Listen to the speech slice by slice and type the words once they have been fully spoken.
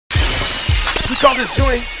We call this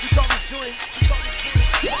joint.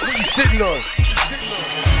 What you sitting on?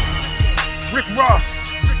 Rick Ross.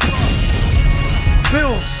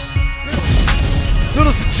 Billz.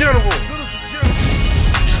 Billz the General.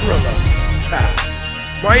 Triller.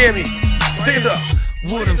 Miami. Stand up.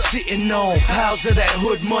 What I'm sitting on, piles of that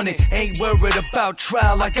hood money. Ain't worried about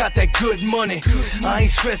trial, I got that good money. I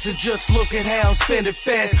ain't stressing, just look at how I'm spending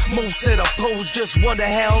fast. Most at a pose, just wonder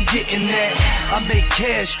how I'm getting that. I make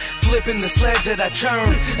cash, flipping the slabs that I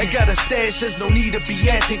churn. And got a stash, there's no need to be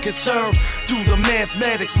acting concerned. Do the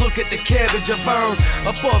mathematics, look at the cabbage I've earned.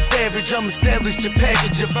 Above average, I'm established to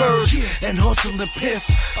package of birds. And hustle and piff,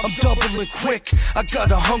 I'm doubling quick. I got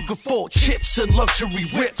a hunger for chips and luxury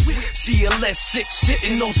whips. CLS 6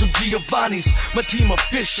 sitting on some Giovanni's. My team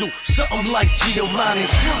official, something like Giovanni's.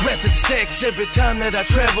 Rapping stacks every time that I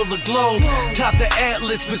travel the globe. Top the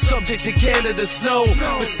Atlas, but subject to Canada snow.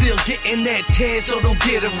 But still getting that tan, so don't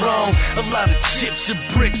get it wrong. A lot of chips and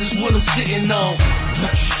bricks is what I'm sitting on.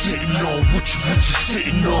 What you sitting on? What you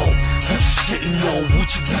sitting on? What you sitting on? What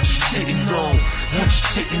you sitting on? What you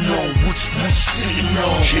sitting on? What you sitting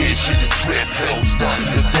on? Kids in the trap house, not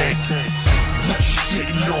in the back. What you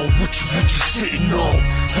sitting on? What you sitting on?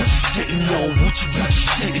 What you sitting on? What you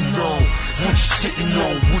sitting on? What you sitting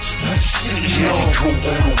on? What you sitting on? Candy coat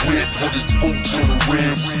on the whip, put its boots on the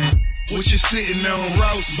rims. What you sitting on?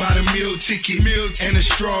 Rouse by the meal ticket. And a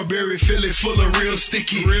strawberry fillet full of real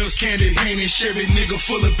sticky. Candy painted Chevy nigga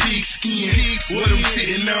full of pig skin. What I'm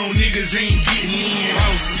sitting on, niggas ain't getting in.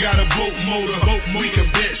 Got a boat motor, we can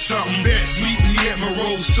bet something. Meet me at my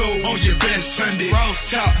Rosso on your best Sunday.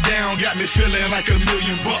 Top down, got me feeling like $1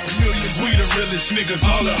 million. We the realest niggas,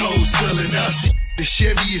 all the hoes selling us. The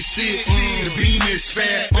Chevy is sick, the Beam is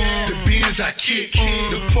fat, the Benz I kick,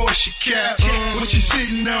 the Porsche cap. What you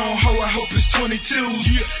sitting on, ho? I hope it's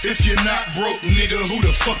 22s. If you're not broke, nigga, who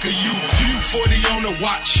the fuck are you? 40 on the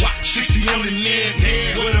watch, 60 on the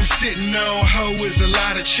net. What I'm sitting on, ho, is a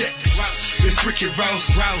lot of checks. It's Ricky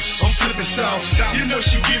Rouse, I'm flipping south. You know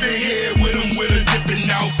she giving head with him with a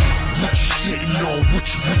dipping out. What you sitting on? What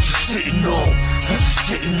you sitting on? What you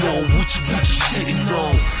sitting on? What you sitting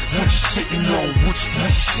on? What you sitting on? What you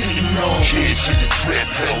sitting on? Kids in the trap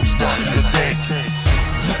house, not in the back.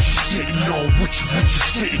 What you sitting on? What you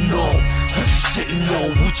sitting on? What you sitting on?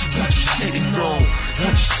 What you sitting on?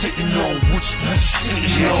 What you sitting on? What you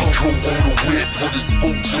sitting on? Candy coat on the whip, put its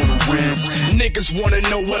boots on the rims. Niggas wanna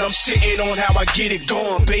know what I'm sitting on, how I get it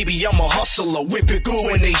going. Baby, I'm a hustler, whip it good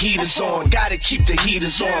when the heat is on. Gotta keep the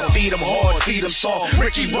heaters on, feed them hard, feed them soft.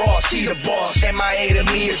 Ricky Ross, he the boss, MIA to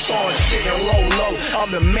me it's on. Sitting low,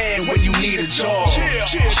 I'm the man when you need a job.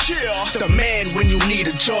 The man when you need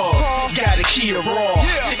a job. Got a Kia Raw.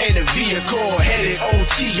 In a vehicle, headed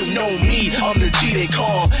OT, you know me, I'm the G they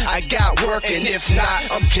call. I got work and if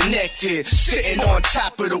not, I'm connected. Sitting on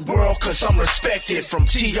top of the world cause I'm respected. From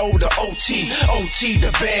TO to OT, OT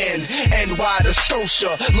to van, NY to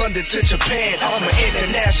Scotia, London to Japan. I'm an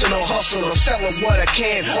international hustler, selling what I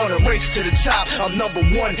can. On a race to the top, I'm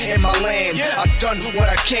 #1 in my land. I've done what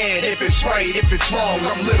I can, if it's right, if it's wrong.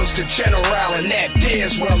 I'm Littles the General and that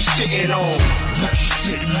there's what I'm sitting on. What you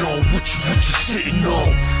sitting on? What you sitting on?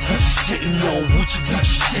 What you sitting on? What you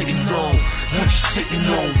sitting on? What you sitting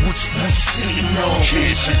on? What you sitting on?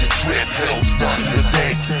 Kids in the trap house, not in the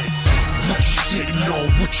back. What you sitting on?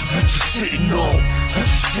 What you sitting on? What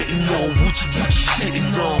you sitting on? What you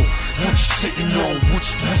sitting on? What you sitting on? What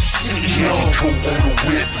you sitting on? Candy coat on the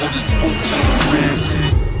whip, put its boots on the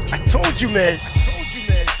rims. I told you, man.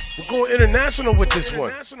 We're going international with this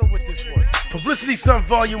one. Publicity Stunt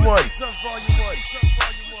Volume 1.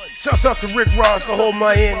 Shouts out to Rick Ross, the whole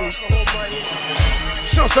Miami.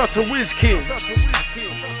 Shouts out to Wiz King.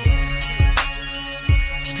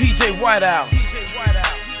 DJ Whiteout.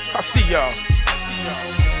 I see y'all.